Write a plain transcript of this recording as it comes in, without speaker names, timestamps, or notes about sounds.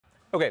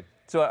Okay,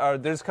 so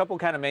there's a couple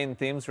kind of main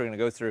themes we're going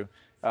to go through.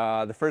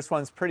 The first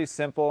one's pretty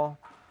simple,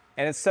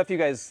 and it's stuff you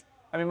guys,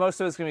 I mean, most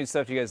of it's going to be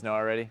stuff you guys know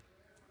already,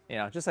 you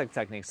know, just like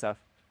technique stuff,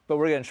 but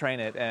we're going to train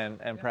it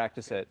and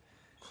practice it.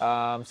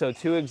 So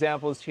 2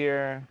 examples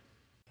here.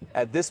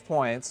 At this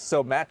point,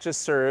 so Matt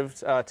just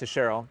served to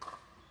Cheryl.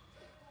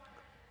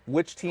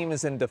 Which team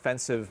is in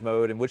defensive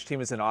mode and which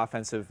team is in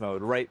offensive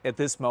mode right at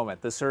this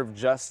moment? The serve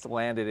just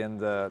landed in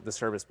the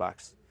service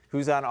box.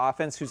 Who's on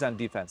offense, who's on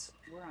defense?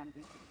 We're on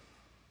defense.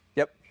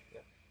 Yep.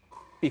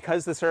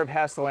 Because the serve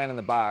has to land in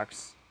the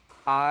box,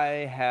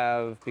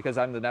 because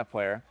I'm the net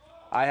player,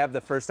 I have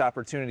the first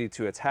opportunity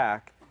to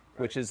attack,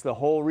 which is the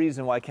whole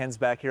reason why Ken's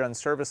back here on the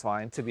service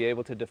line, to be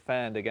able to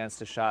defend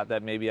against a shot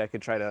that maybe I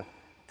could try to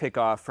pick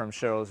off from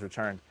Cheryl's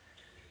return.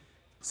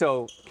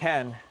 So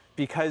Ken,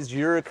 because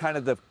you're kind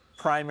of the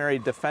primary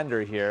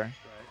defender here,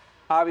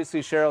 obviously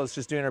Cheryl is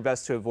just doing her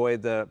best to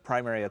avoid the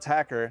primary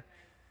attacker.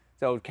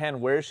 So Ken,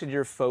 where should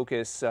your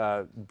focus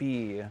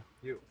be?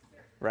 You.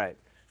 Right.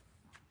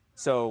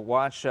 So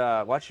watch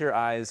your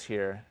eyes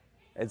here.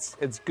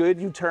 It's good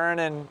you turn,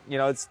 and you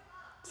know it's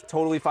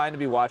totally fine to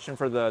be watching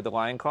for the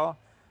line call,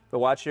 but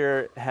watch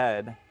your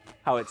head,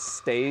 how it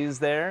stays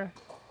there.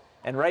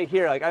 And right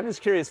here, like, I'm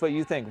just curious what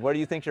you think. What do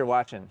you think you're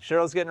watching?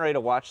 Cheryl's getting ready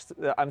to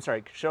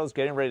Cheryl's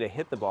getting ready to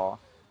hit the ball.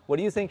 What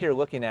do you think you're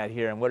looking at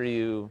here, and what are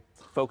you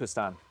focused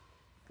on?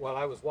 Well,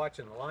 I was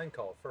watching the line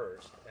call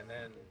first, and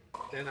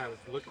then I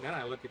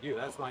look at you.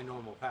 That's my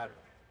normal pattern.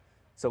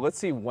 So let's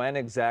see when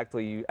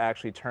exactly you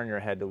actually turn your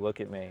head to look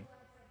at me.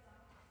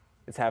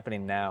 It's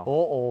happening now.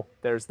 Uh-oh.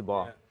 There's the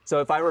ball. Yeah. So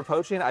if I were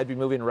poaching, I'd be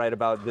moving right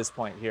about this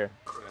point here,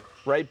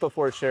 right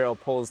before Cheryl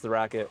pulls the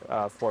racket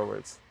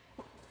forwards.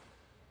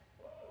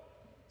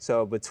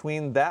 So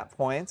between that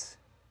point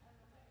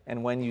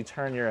and when you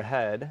turn your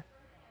head,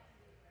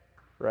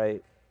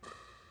 right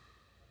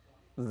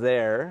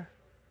there,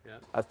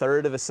 a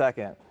third of a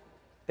second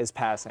is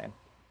passing.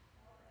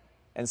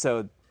 And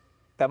so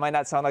that might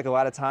not sound like a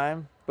lot of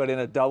time, but in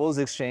a doubles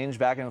exchange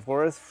back and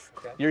forth,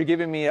 you're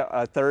giving me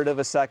a third of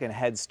a second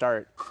head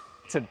start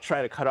to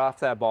try to cut off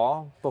that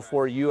ball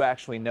before you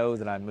actually know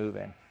that I'm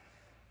moving.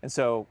 And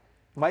so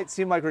it might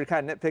seem like we're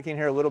kind of nitpicking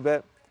here a little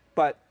bit,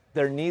 but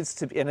there needs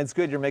to be, and it's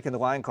good you're making the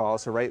line call,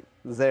 so right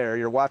there,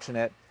 you're watching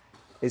it.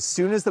 As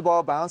soon as the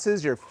ball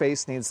bounces, your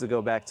face needs to go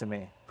back to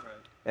me,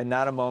 and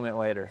not a moment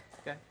later.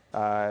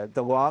 Okay.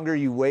 The longer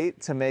you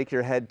wait to make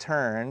your head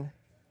turn,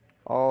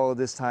 all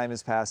this time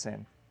is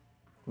passing.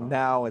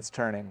 Now it's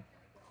turning.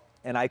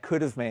 And I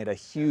could have made a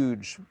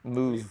huge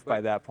move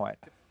by that point.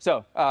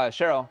 So,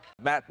 Cheryl,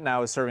 Matt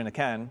now is serving to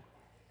Ken.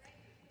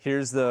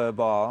 Here's the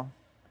ball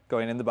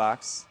going in the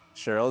box.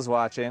 Cheryl's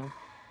watching.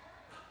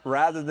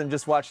 Rather than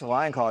just watch the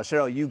line call,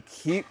 Cheryl, you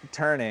keep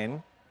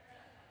turning.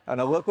 Oh,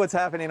 now look what's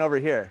happening over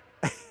here.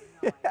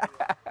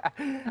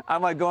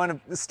 I'm like going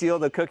to steal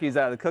the cookies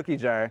out of the cookie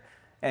jar,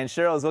 and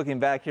Cheryl's looking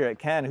back here at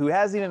Ken, who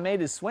hasn't even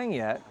made his swing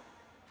yet.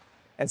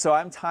 And so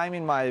I'm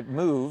timing my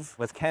move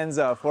with Ken's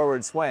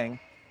forward swing.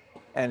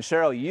 And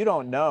Cheryl, you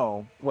don't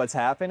know what's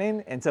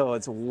happening until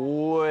it's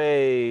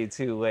way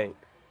too late.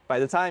 By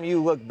the time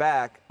you look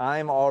back,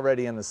 I'm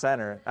already in the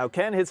center. Now,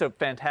 Ken hits a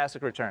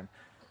fantastic return.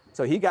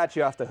 So he got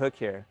you off the hook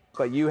here,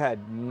 but you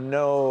had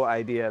no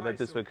idea that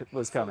this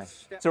was coming.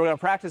 So we're going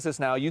to practice this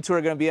now. You two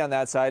are going to be on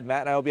that side.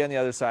 Matt and I will be on the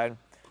other side.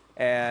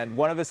 And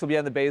one of us will be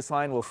on the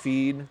baseline. We'll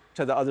feed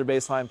to the other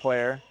baseline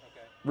player.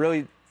 Okay.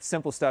 Really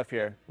simple stuff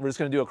here. We're just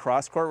going to do a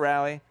cross-court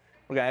rally.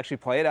 We're going to actually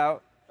play it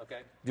out. Okay.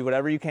 Do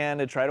whatever you can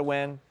to try to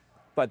win.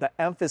 But the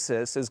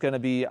emphasis is going to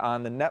be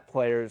on the net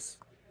player's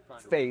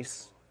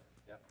face.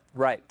 Yep.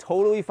 Right.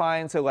 Totally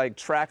fine to like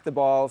track the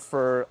ball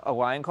for a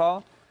line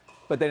call.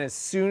 But then as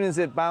soon as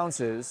it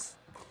bounces,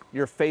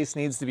 your face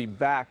needs to be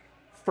back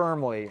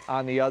firmly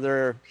on the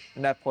other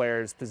net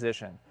player's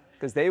position.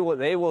 Because they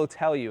will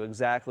tell you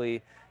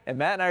exactly, and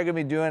Matt and I are going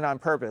to be doing on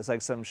purpose,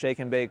 like some shake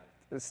and bake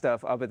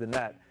stuff up at the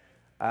net.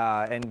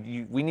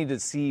 We need to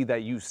see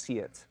that you see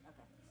it.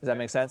 Does that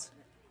make sense?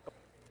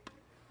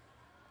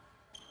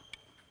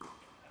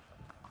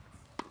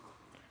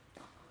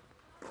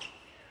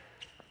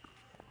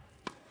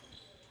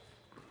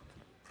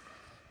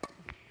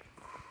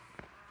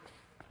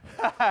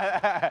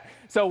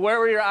 So where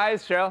were your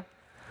eyes, Cheryl?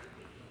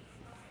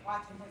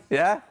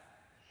 Yeah?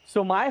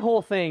 So my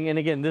whole thing, and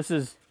again, this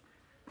is,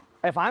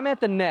 if I'm at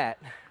the net,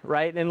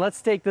 right, and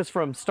let's take this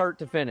from start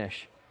to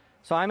finish.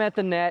 So I'm at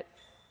the net,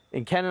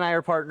 and Ken and I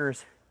are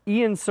partners.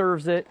 Ian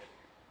serves it.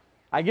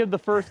 I give the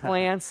first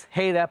glance,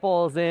 hey, that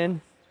ball is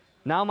in.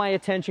 Now my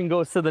attention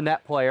goes to the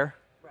net player,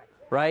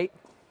 right?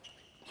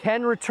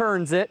 Ken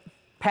returns it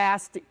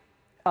past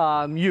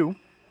you.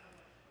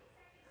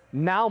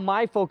 Now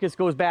my focus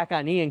goes back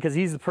on Ian because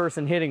he's the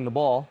person hitting the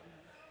ball.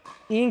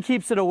 Ian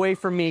keeps it away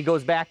from me,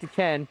 goes back to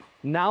Ken.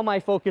 Now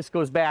my focus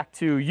goes back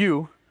to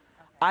you.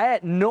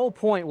 At no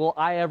point will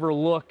I ever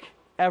look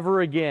ever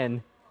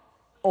again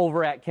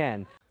over at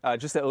Ken.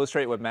 Just to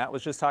illustrate what Matt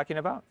was just talking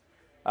about,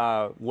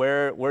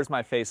 where's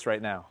my face right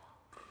now?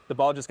 The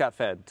ball just got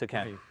fed to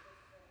Ken.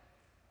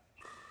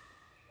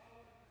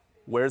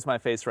 Where's my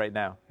face right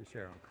now?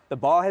 Cheryl. The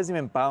ball hasn't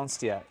even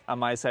bounced yet on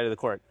my side of the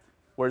court.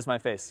 Where's my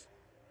face?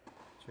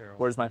 Cheryl.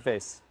 Where's my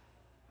face?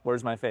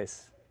 Where's my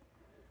face?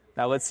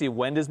 Now let's see,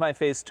 when does my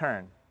face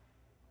turn?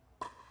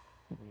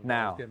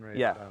 Now. Getting ready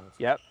Yeah. to bounce.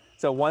 Yep.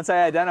 So once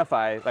I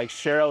identify, like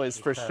Cheryl is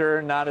for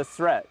sure not a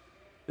threat.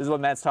 This is what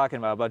Matt's talking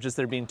about just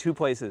there being two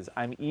places.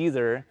 I'm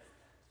either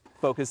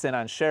focused in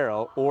on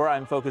Cheryl or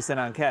I'm focused in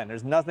on Ken.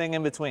 There's nothing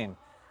in between.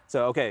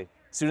 So, okay,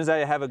 as soon as I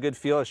have a good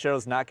feel if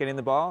Cheryl's not getting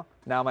the ball,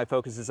 now my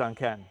focus is on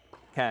Ken.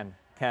 Ken.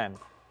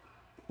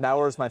 Now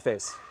where's my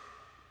face?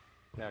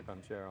 Back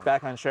on Cheryl.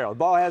 Back on Cheryl. The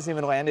ball hasn't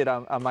even landed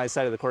on my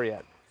side of the court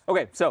yet.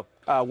 Okay, so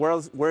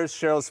where's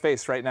Cheryl's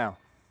face right now?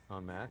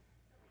 On Matt.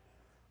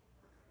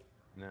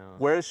 No.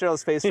 Where's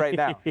Cheryl's face right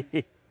now?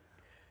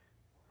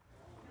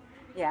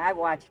 Yeah, I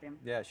watched him.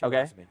 Yeah, she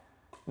Okay. watched me.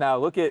 Now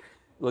look at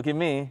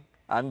me.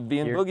 I'm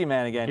being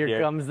boogeyman again here.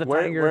 Here comes the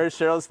Where's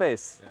Cheryl's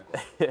face?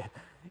 Yeah.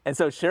 And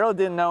so Cheryl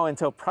didn't know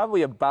until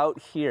probably about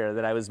here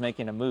that I was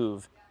making a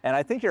move. And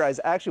I think your eyes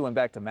actually went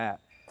back to Matt.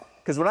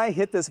 Because when I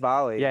hit this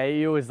volley, Yeah,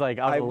 it was like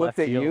out I of looked left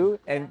at field. you,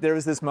 and there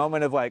was this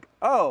moment of like,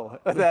 oh,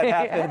 that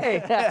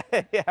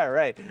happened. Yeah,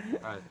 right.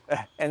 Right.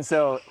 And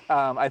so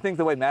I think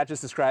the way Matt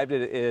just described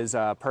it is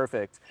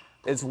perfect.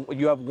 It's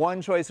you have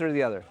one choice or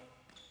the other,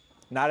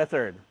 not a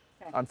third.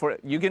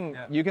 You can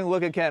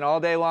look at Ken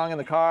all day long in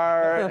the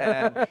car,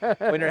 and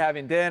when you're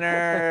having dinner,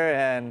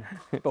 and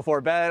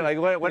before bed. Like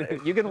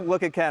what you can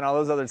look at Ken all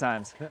those other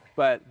times,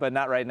 but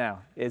not right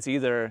now. It's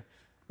either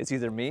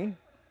me,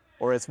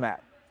 or it's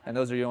Matt, and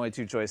those are your only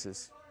two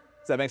choices.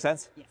 Does that make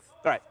sense? Yes.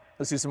 All right,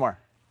 let's do some more.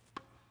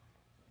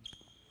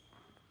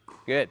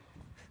 Good.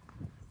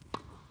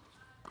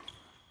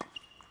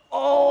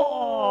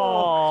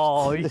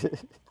 Oh!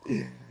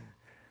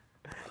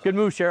 Good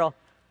move, Cheryl.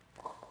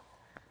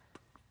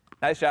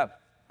 Nice job.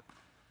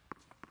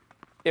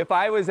 If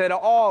I was at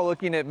all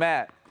looking at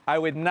Matt, I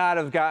would not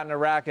have gotten a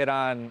racket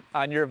on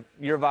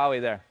your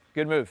volley there.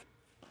 Good move.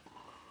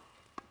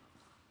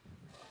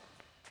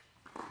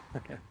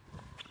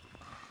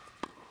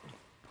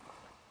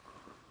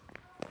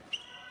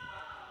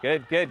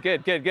 Good.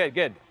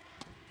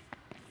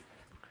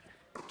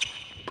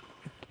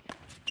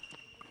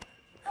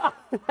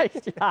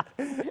 Nice job.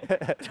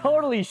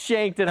 Totally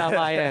shanked it on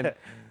my end.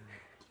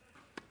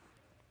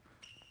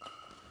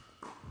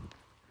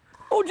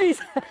 Oh,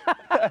 geez.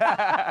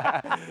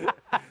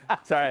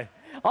 Sorry.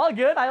 All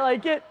good. I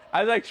like it.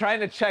 I was like trying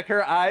to check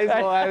her eyes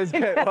while I was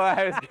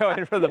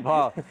going for the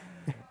ball.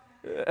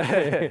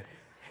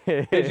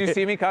 Did you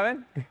see me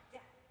coming?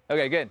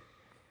 Okay, good.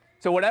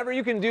 So whatever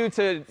you can do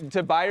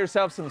to buy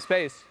yourself some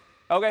space.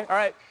 Okay, all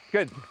right,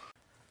 good.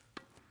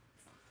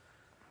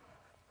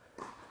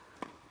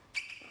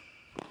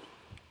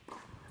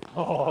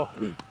 Oh,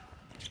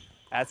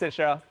 that's it,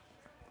 Cheryl.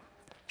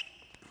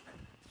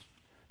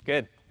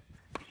 Good.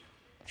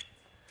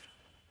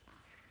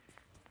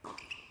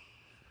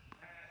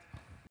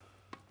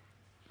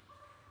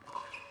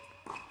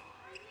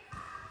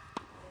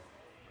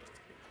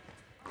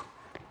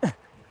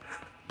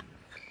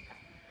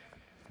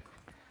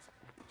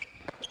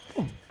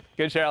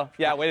 Good, Cheryl.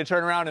 Yeah, way to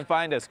turn around and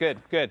find us. Good.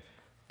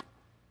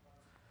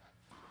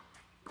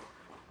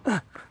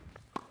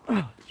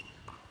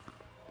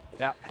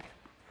 Yeah.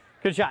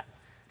 Good shot.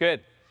 Good.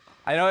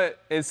 I know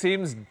it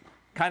seems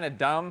kind of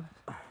dumb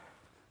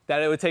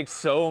that it would take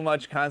so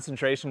much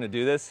concentration to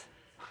do this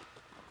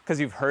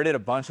because you've heard it a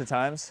bunch of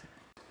times,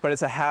 but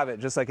it's a habit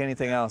just like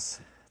anything else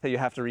that you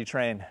have to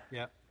retrain.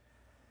 Yep.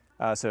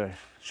 So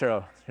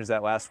Cheryl, here's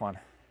that last one.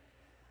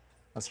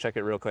 Let's check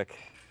it real quick.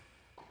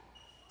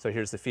 So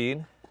here's the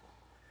feed.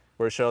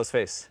 Where's Cheryl's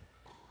face?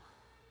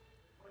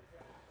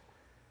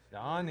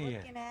 On the end.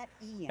 Looking at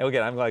Ian. And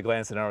again, I'm like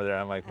glancing over there.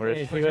 I'm like, where's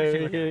It's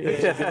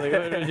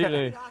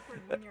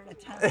awkward when you're in a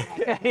tunnel.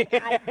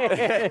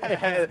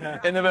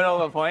 in the middle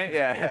of a point?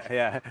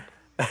 Yeah.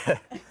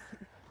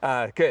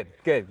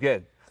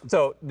 Good.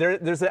 So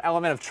there's an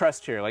element of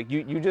trust here. Like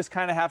you just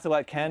kind of have to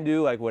let Ken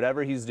do like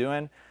whatever he's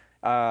doing.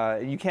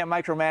 You can't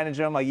micromanage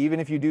him. Like even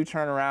if you do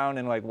turn around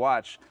and like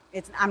watch.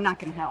 I'm not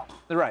going to help.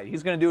 Right.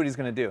 He's going to do what he's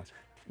going to do.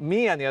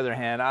 Me, on the other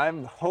hand,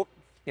 if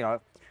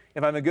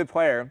I'm a good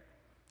player,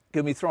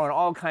 gonna be throwing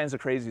all kinds of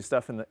crazy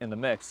stuff in the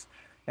mix,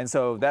 and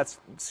so that's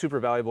super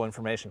valuable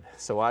information.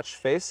 So watch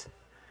face.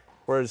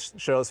 Where's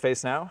Cheryl's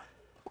face now?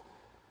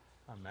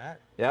 On Matt.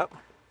 Yep.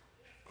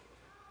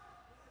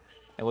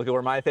 And look at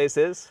where my face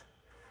is.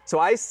 So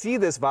I see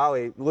this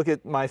volley. Look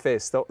at my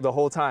face the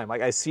whole time.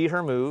 Like I see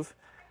her move,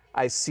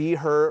 I see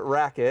her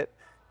racket,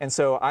 and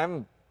so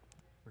I'm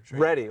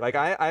ready. Like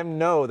I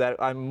know that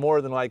I'm more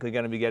than likely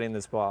going to be getting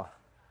this ball.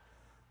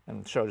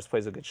 And Cheryl just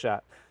plays a good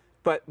shot.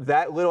 But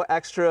that little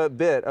extra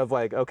bit of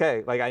like,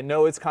 okay, like I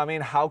know it's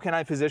coming. How can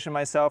I position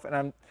myself? And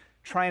I'm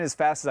trying as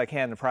fast as I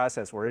can to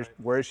process. Where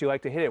does she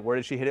like to hit it? Where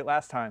did she hit it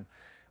last time?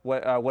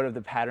 What have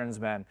the patterns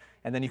been?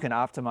 And then you can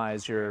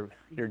optimize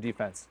your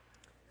defense.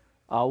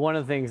 One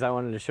of the things I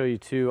wanted to show you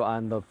too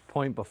on the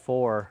point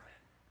before.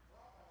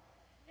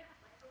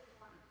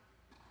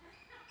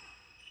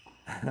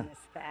 Miss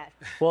that.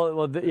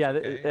 Yeah,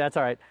 that's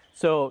all right.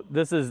 So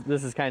this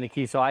is kind of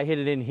key. So I hit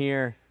it in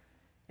here,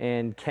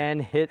 and Ken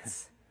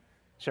hits.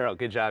 Cheryl,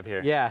 good job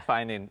here. Yeah.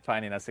 Finding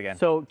us again.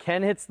 So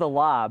Ken hits the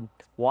lob.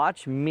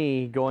 Watch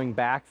me going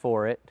back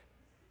for it,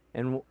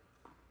 and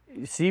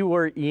see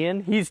where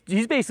Ian. He's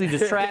basically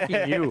just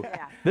tracking you.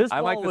 Yeah. This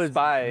I'm ball like the was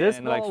spy this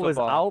in, ball like, was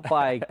football. out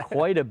by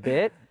quite a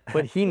bit,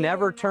 but he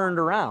never turned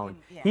around.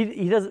 Yeah.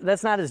 He does.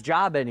 That's not his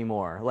job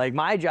anymore. Like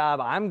my job,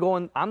 I'm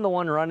the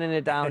one running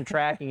it down,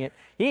 tracking it.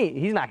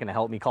 He's not going to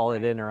help me call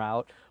it in or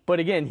out.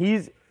 But again,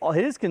 his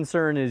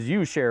concern is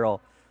you, Cheryl.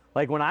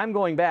 Like when I'm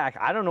going back,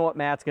 I don't know what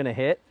Matt's going to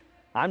hit.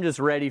 I'm just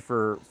ready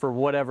for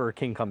whatever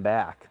can come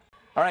back.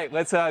 All right,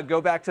 let's go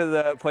back to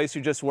the place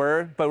you just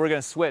were, but we're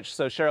going to switch.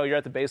 So Cheryl, you're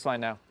at the baseline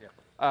now.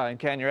 Yeah. And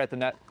Ken, you're at the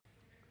net.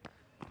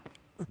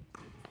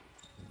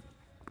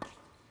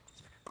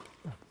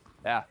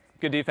 Yeah,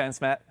 good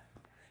defense, Matt.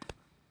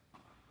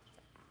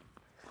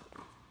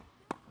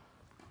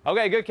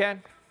 Okay, good,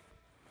 Ken.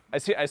 I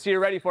see you're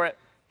ready for it.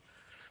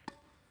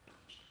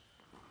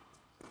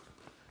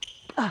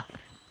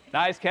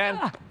 Nice, Ken.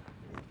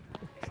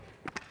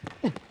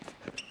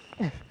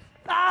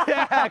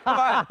 Yeah, come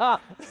on.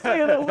 Look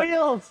at the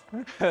wheels.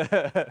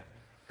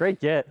 Great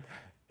get.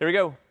 Here we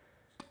go.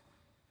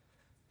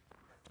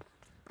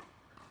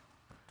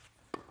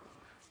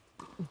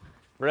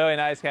 Really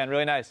nice, Ken,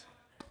 really nice.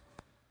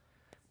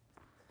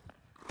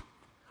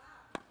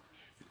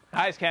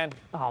 Nice, Ken.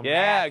 Oh,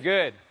 yeah, Matt.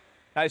 good.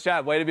 Nice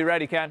job. Way to be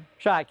ready, Ken.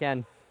 Shot,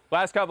 Ken.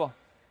 Last couple.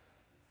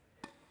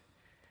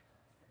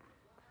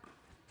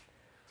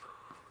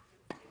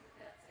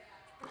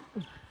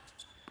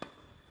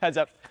 Heads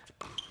up.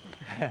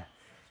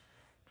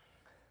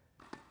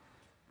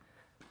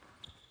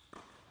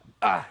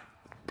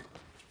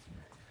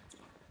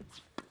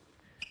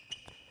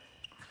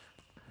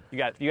 You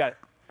got it.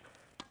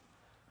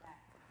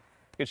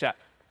 Good shot.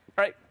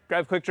 All right,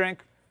 grab a quick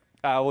drink.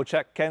 We'll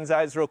check Ken's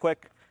eyes real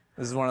quick.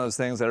 This is one of those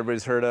things that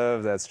everybody's heard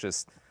of. That's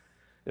just,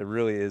 it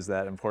really is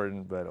that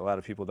important, but a lot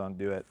of people don't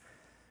do it.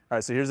 All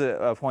right, so here's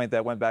a point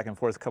that went back and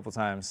forth a couple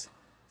times.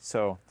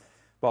 So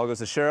ball goes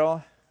to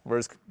Cheryl.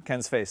 Where's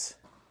Ken's face?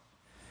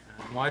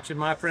 I'm watching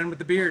my friend with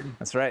the beard.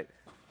 That's right.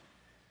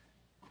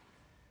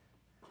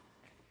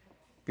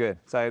 Good.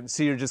 So I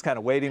see you're just kind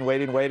of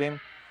waiting.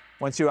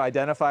 Once you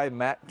identify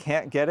Matt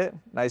can't get it,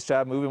 nice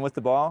job moving with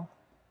the ball.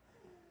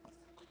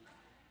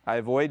 I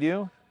avoid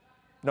you.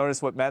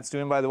 Notice what Matt's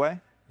doing, by the way.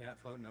 Yeah,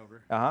 floating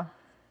over. Uh-huh.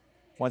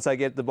 Once I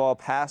get the ball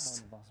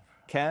past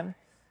Ken,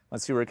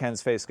 let's see where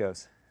Ken's face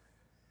goes.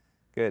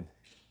 Good.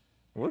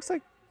 It looks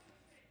like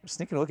they're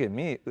sneaking a look at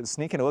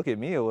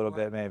me a little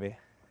bit, maybe.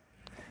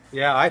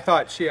 Yeah, I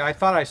thought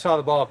I saw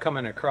the ball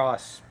coming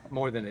across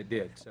more than it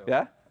did. So.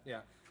 Yeah?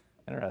 Yeah.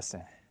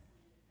 Interesting.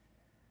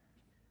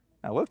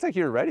 Now, it looked like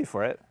you were ready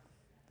for it.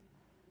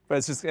 But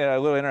it's just a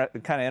little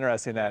kind of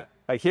interesting that,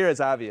 like, here it's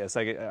obvious,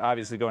 like,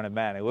 obviously going to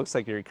Matt. It looks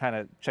like you're kind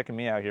of checking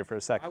me out here for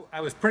a second.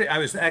 I was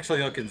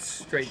actually looking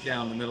straight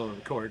down the middle of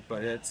the court,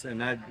 but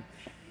and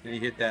he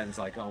hit that and it's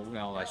like, oh,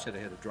 well, I should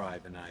have hit a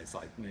drive. And I was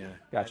like, yeah.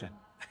 Gotcha.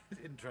 I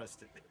didn't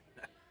trust it.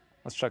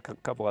 Let's check a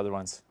couple other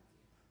ones.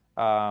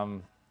 Yeah,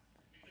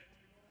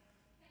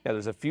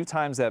 there's a few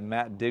times that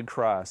Matt did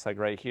cross, like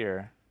right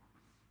here.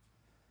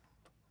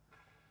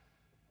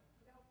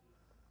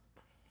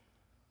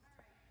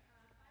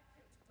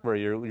 Where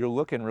you're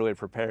looking really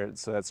prepared,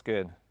 so that's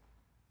good.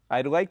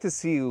 I'd like to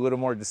see a little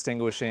more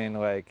distinguishing,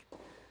 like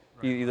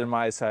either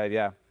my side,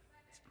 yeah.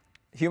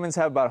 Humans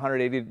have about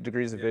 180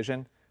 degrees of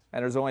vision,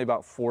 and there's only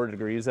about 4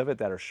 degrees of it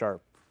that are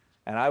sharp.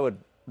 And I would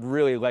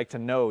really like to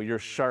know your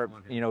sharp,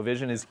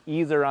 vision is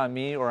either on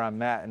me or on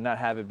Matt, and not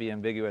have it be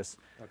ambiguous.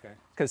 Okay.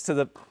 Because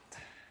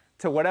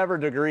to whatever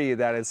degree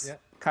that is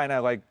kind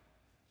of like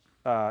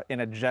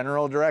in a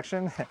general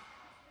direction.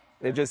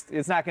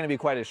 It's not going to be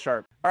quite as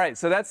sharp. All right,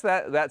 so that's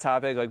that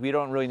topic. Like, we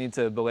don't really need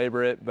to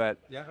belabor it, but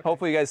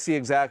hopefully you guys see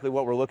exactly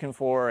what we're looking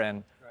for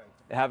and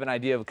have an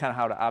idea of kind of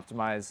how to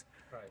optimize.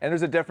 And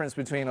there's a difference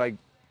between, like,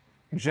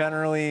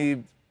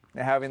 generally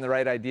having the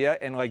right idea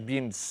and, like,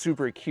 being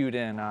super cued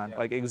in on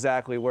like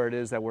exactly where it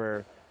is that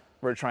we're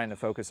trying to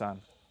focus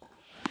on.